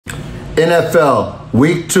NFL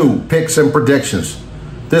Week 2 picks and predictions.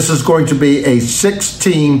 This is going to be a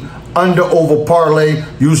 6-team under-over parlay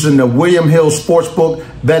using the William Hill Sportsbook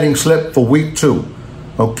betting slip for Week 2.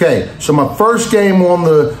 Okay, so my first game on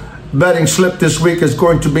the betting slip this week is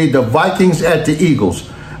going to be the Vikings at the Eagles.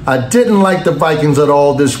 I didn't like the Vikings at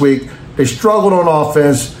all this week. They struggled on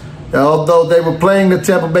offense, although they were playing the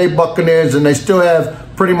Tampa Bay Buccaneers and they still have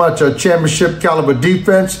pretty much a championship caliber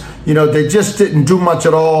defense. You know, they just didn't do much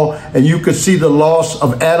at all, and you could see the loss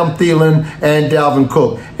of Adam Thielen and Dalvin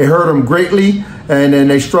Cook. It hurt them greatly, and then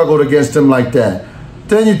they struggled against them like that.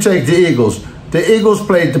 Then you take the Eagles. The Eagles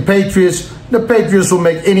played the Patriots. The Patriots will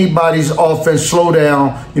make anybody's offense slow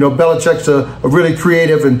down. You know, Belichick's a really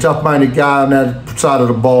creative and tough-minded guy on that side of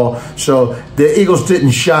the ball. So the Eagles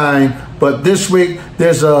didn't shine. But this week,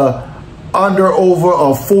 there's a under-over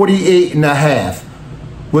of 48.5.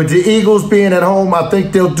 With the Eagles being at home, I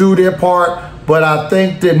think they'll do their part. But I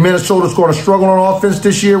think that Minnesota's going to struggle on offense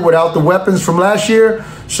this year without the weapons from last year.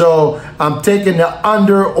 So I'm taking the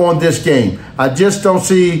under on this game. I just don't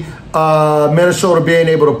see Minnesota being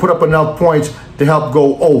able to put up enough points to help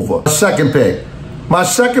go over. Second pick. My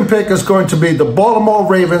second pick is going to be the Baltimore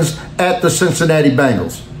Ravens at the Cincinnati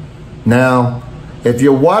Bengals. Now, if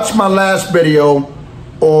you watch my last video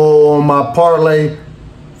on my parlay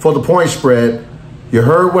for the point spread, you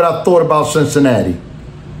heard what I thought about Cincinnati.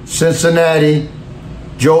 Cincinnati,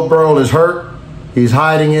 Joe Burrow is hurt. He's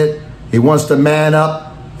hiding it. He wants to man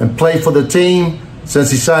up and play for the team since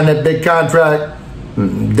he signed that big contract.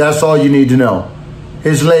 That's all you need to know.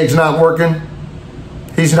 His leg's not working.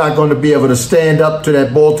 He's not going to be able to stand up to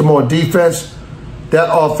that Baltimore defense. That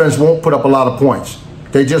offense won't put up a lot of points.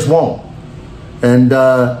 They just won't. And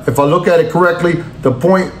if I look at it correctly, the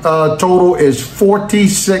point total is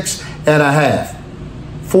 46.5.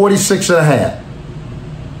 46.5.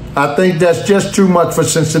 I think that's just too much for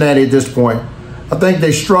Cincinnati at this point. I think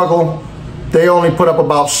they struggle. They only put up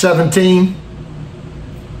about 17,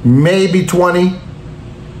 maybe 20.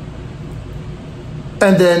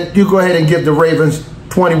 And then you go ahead and give the Ravens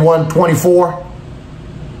 21, 24.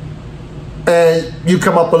 And you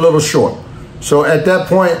come up a little short. So at that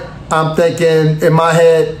point, I'm thinking in my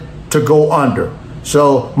head to go under.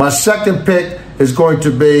 So my second pick is going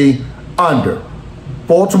to be under.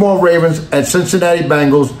 Baltimore Ravens at Cincinnati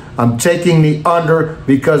Bengals. I'm taking the under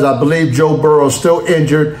because I believe Joe Burrow is still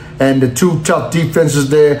injured and the two tough defenses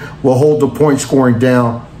there will hold the point scoring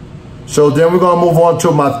down. So then we're going to move on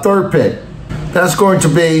to my third pick. That's going to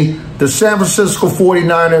be the San Francisco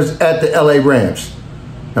 49ers at the LA Rams.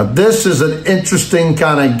 Now this is an interesting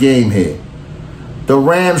kind of game here. The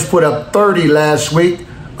Rams put up 30 last week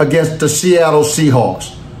against the Seattle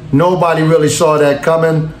Seahawks. Nobody really saw that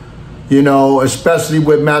coming. You know, especially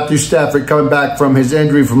with Matthew Stafford coming back from his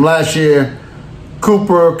injury from last year.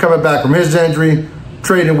 Cooper coming back from his injury.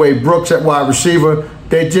 Trading away Brooks at wide receiver.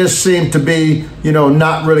 They just seem to be, you know,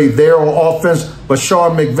 not really there on offense. But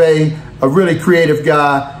Sean McVay, a really creative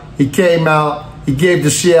guy, he came out. He gave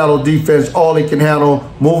the Seattle defense all he can handle.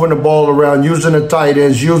 Moving the ball around, using the tight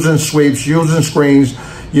ends, using sweeps, using screens.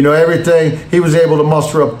 You know, everything. He was able to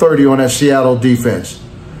muster up 30 on that Seattle defense.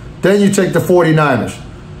 Then you take the 49ers.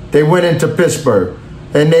 They went into Pittsburgh,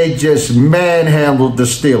 and they just manhandled the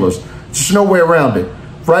Steelers. There's no way around it.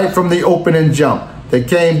 Right from the opening jump, they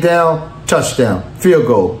came down, touchdown, field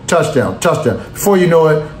goal, touchdown, touchdown. Before you know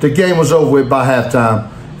it, the game was over with by halftime,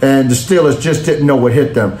 and the Steelers just didn't know what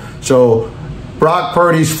hit them. So Brock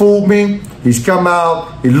Purdy's fooled me. He's come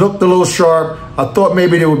out. He looked a little sharp. I thought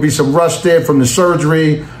maybe there would be some rust there from the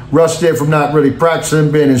surgery, rust there from not really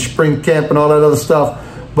practicing, being in spring camp and all that other stuff.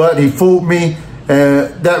 But he fooled me. And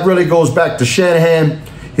that really goes back to Shanahan.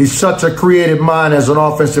 He's such a creative mind as an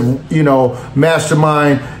offensive, you know,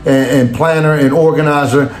 mastermind and planner and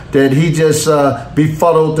organizer that he just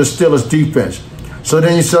befuddled the Steelers defense. So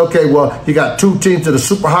then you say, okay, well, you got two teams that are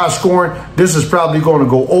super high scoring. This is probably going to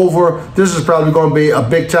go over. This is probably going to be a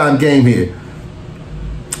big time game here.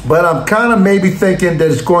 But I'm kind of maybe thinking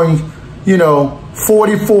that it's going, you know,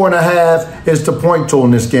 44.5 is the point total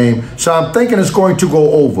in this game. So I'm thinking it's going to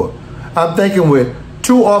go over. I'm thinking with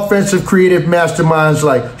two offensive creative masterminds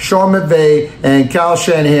like Sean McVay and Kyle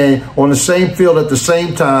Shanahan on the same field at the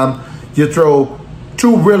same time, you throw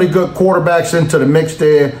two really good quarterbacks into the mix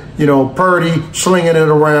there. You know, Purdy slinging it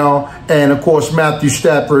around, and of course Matthew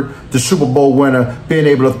Stafford, the Super Bowl winner, being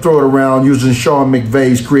able to throw it around using Sean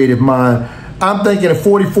McVay's creative mind. I'm thinking at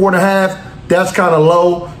 44.5, that's kind of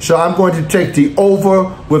low. So I'm going to take the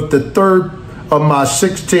over with the third of my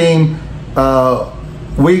 6-team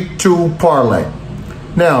Week 2 parlay.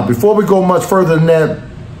 Now, before we go much further than that,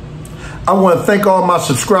 I want to thank all my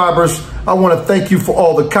subscribers. I want to thank you for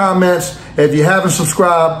all the comments. If you haven't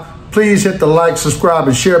subscribed, please hit the like, subscribe,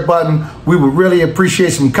 and share button. We would really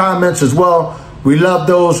appreciate some comments as well. We love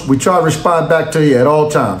those. We try to respond back to you at all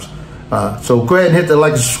times. So go ahead and hit the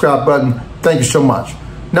like and subscribe button. Thank you so much.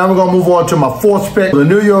 Now we're going to move on to my fourth pick, the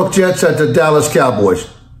New York Jets at the Dallas Cowboys.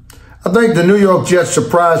 I think the New York Jets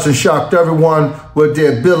surprised and shocked everyone with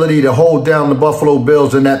their ability to hold down the Buffalo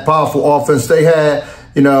Bills and that powerful offense they had.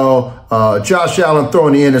 You know, Josh Allen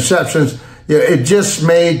throwing the interceptions. Yeah, it just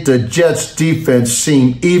made the Jets defense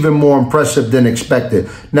seem even more impressive than expected.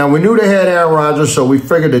 Now, we knew they had Aaron Rodgers, so we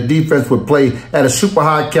figured the defense would play at a super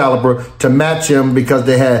high caliber to match him because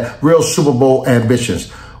they had real Super Bowl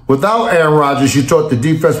ambitions. Without Aaron Rodgers, you thought the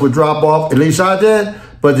defense would drop off. At least I did,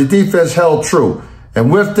 but the defense held true.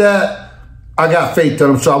 And with that, I got faith in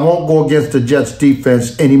them, so I won't go against the Jets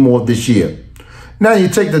defense anymore this year. Now you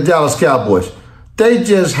take the Dallas Cowboys. They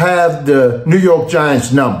just have the New York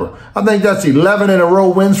Giants number. I think that's 11 in a row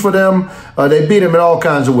wins for them. They beat them in all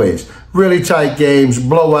kinds of ways. Really tight games,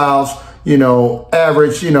 blowouts, you know,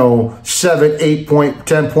 average, you know, 7, 8 point,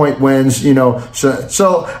 10 point wins, you know.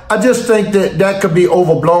 So I just think that could be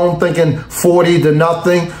overblown, thinking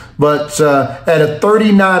 40-0. But at a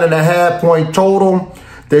 39.5 point total,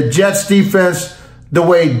 the Jets defense, the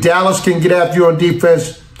way Dallas can get after you on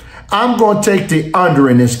defense, I'm going to take the under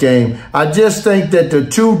in this game. I just think that the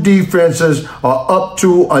two defenses are up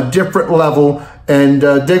to a different level, and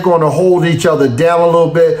they're going to hold each other down a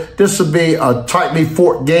little bit. This will be a tightly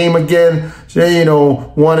fought game again. So, you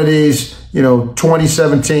know, one of these, you know,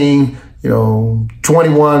 2017, you know,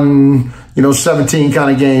 21, you know, 17 kind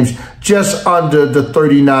of games, just under the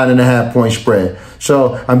 39.5 point spread.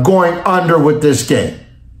 So I'm going under with this game.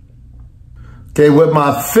 Okay, with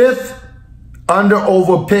my fifth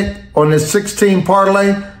under-over pick on this 16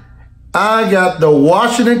 parlay, I got the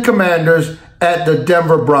Washington Commanders at the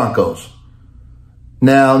Denver Broncos.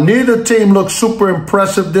 Now, neither team looks super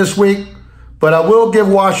impressive this week, but I will give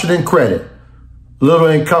Washington credit. A little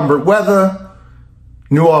encumbered weather,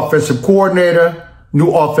 new offensive coordinator,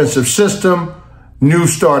 new offensive system, new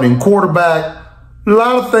starting quarterback, a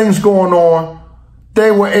lot of things going on.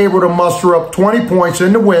 They were able to muster up 20 points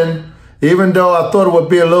in the win. Even though I thought it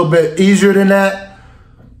would be a little bit easier than that,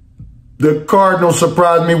 the Cardinals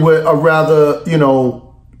surprised me with a rather, you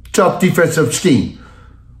know, tough defensive scheme.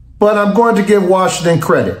 But I'm going to give Washington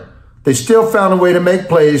credit. They still found a way to make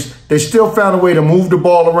plays. They still found a way to move the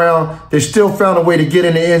ball around. They still found a way to get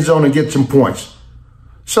in the end zone and get some points.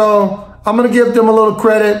 So I'm going to give them a little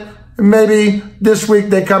credit. Maybe this week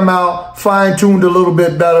they come out fine-tuned a little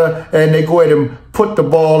bit better and they go ahead and put the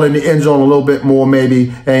ball in the end zone a little bit more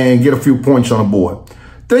maybe and get a few points on the board.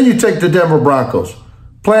 Then you take the Denver Broncos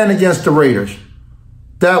playing against the Raiders.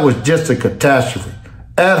 That was just a catastrophe.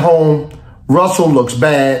 At home, Russell looks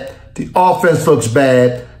bad. The offense looks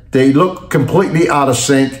bad. They look completely out of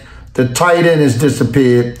sync. The tight end has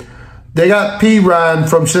disappeared. They got P. Ryan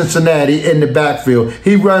from Cincinnati in the backfield.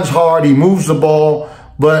 He runs hard. He moves the ball.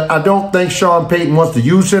 But I don't think Sean Payton wants to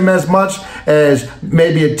use him as much as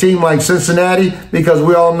maybe a team like Cincinnati, because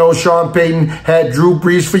we all know Sean Payton had Drew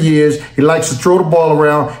Brees for years. He likes to throw the ball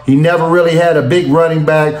around. He never really had a big running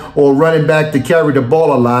back or running back to carry the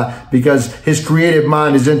ball a lot because his creative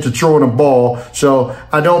mind is into throwing the ball. So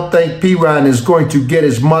I don't think P. Ryan is going to get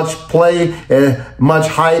as much play, much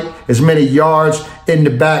hype, as many yards in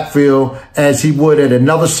the backfield as he would at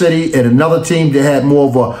another city and another team that had more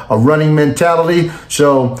of a running mentality.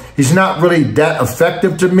 So he's not really that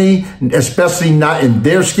effective to me, especially not in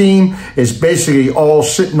their scheme. It's basically all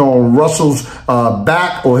sitting on Russell's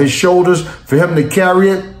back or his shoulders for him to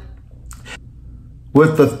carry it.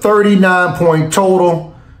 With the 39-point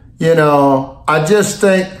total, you know, I just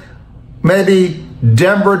think maybe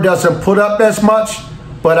Denver doesn't put up as much.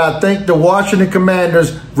 But I think the Washington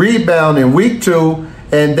Commanders rebound in week 2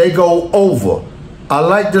 and they go over. I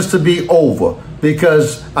like this to be over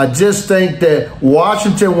because I just think that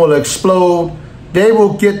Washington will explode. They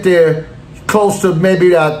will get there close to maybe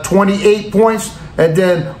that 28 points. And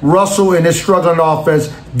then Russell and his struggling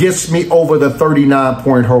offense gets me over the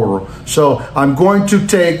 39-point hurdle. So I'm going to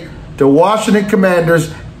take the Washington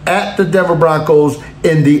Commanders at the Denver Broncos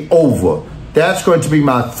in the over. That's going to be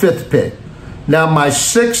my 5th pick. Now, my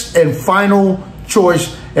 6th and final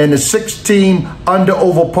choice in the 6-team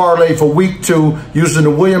under-over parlay for week 2 using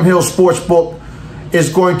the William Hill Sportsbook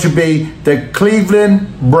is going to be the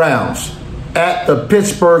Cleveland Browns at the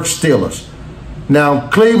Pittsburgh Steelers. Now,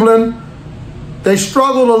 Cleveland, they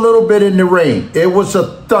struggled a little bit in the rain. It was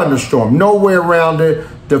a thunderstorm, no way around it.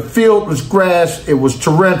 The field was grass. It was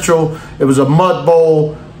torrential. It was a mud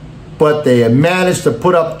bowl, but they had managed to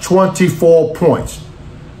put up 24 points.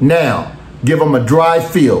 Now, give them a dry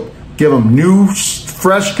field. Give them new,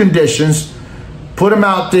 fresh conditions. Put them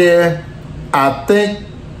out there. I think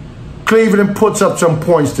Cleveland puts up some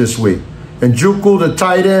points this week. And Njoku, the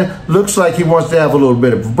tight end, looks like he wants to have a little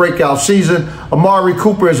bit of a breakout season. Amari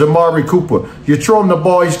Cooper is Amari Cooper. You throw him the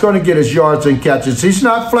ball, he's going to get his yards and catches. He's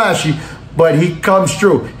not flashy, but he comes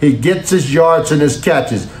through. He gets his yards and his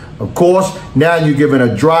catches. Of course, now you're giving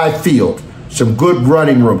a dry field, some good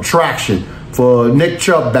running room, traction for Nick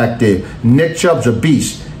Chubb back there. Nick Chubb's a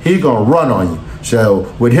beast. He's going to run on you.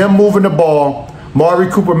 So with him moving the ball,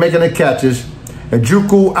 Amari Cooper making the catches, and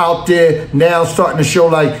Njoku out there now starting to show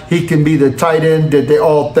like he can be the tight end that they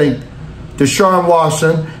all think. Deshaun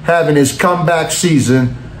Watson having his comeback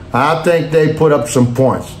season, I think they put up some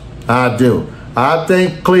points. I do. I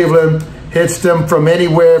think Cleveland hits them from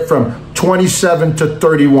anywhere from 27 to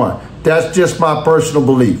 31. That's just my personal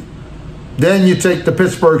belief. Then you take the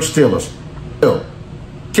Pittsburgh Steelers.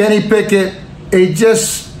 Kenny Pickett,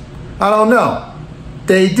 I don't know.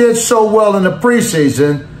 They did so well in the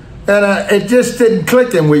preseason, and it just didn't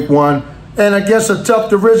click in week 1. And against a tough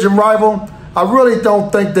division rival, I really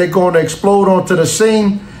don't think they're going to explode onto the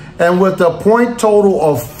scene. And with a point total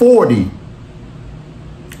of 40,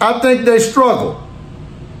 I think they struggle.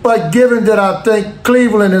 But given that I think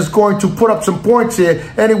Cleveland is going to put up some points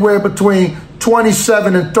here, anywhere between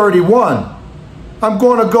 27 and 31, I'm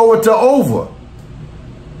going to go with the over.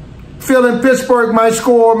 Feeling Pittsburgh might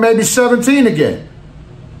score maybe 17 again.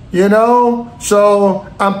 You know? So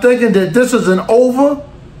I'm thinking that this is an over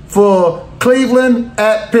for Cleveland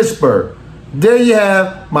at Pittsburgh. There you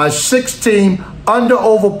have my 6-team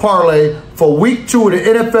under-over parlay for week 2 of the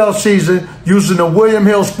NFL season using the William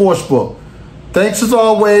Hill Sportsbook. Thanks as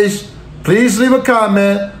always. Please leave a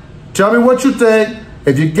comment. Tell me what you think.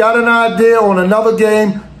 If you got an idea on another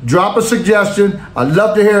game, drop a suggestion. I'd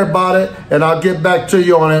love to hear about it, and I'll get back to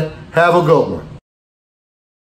you on it. Have a good one.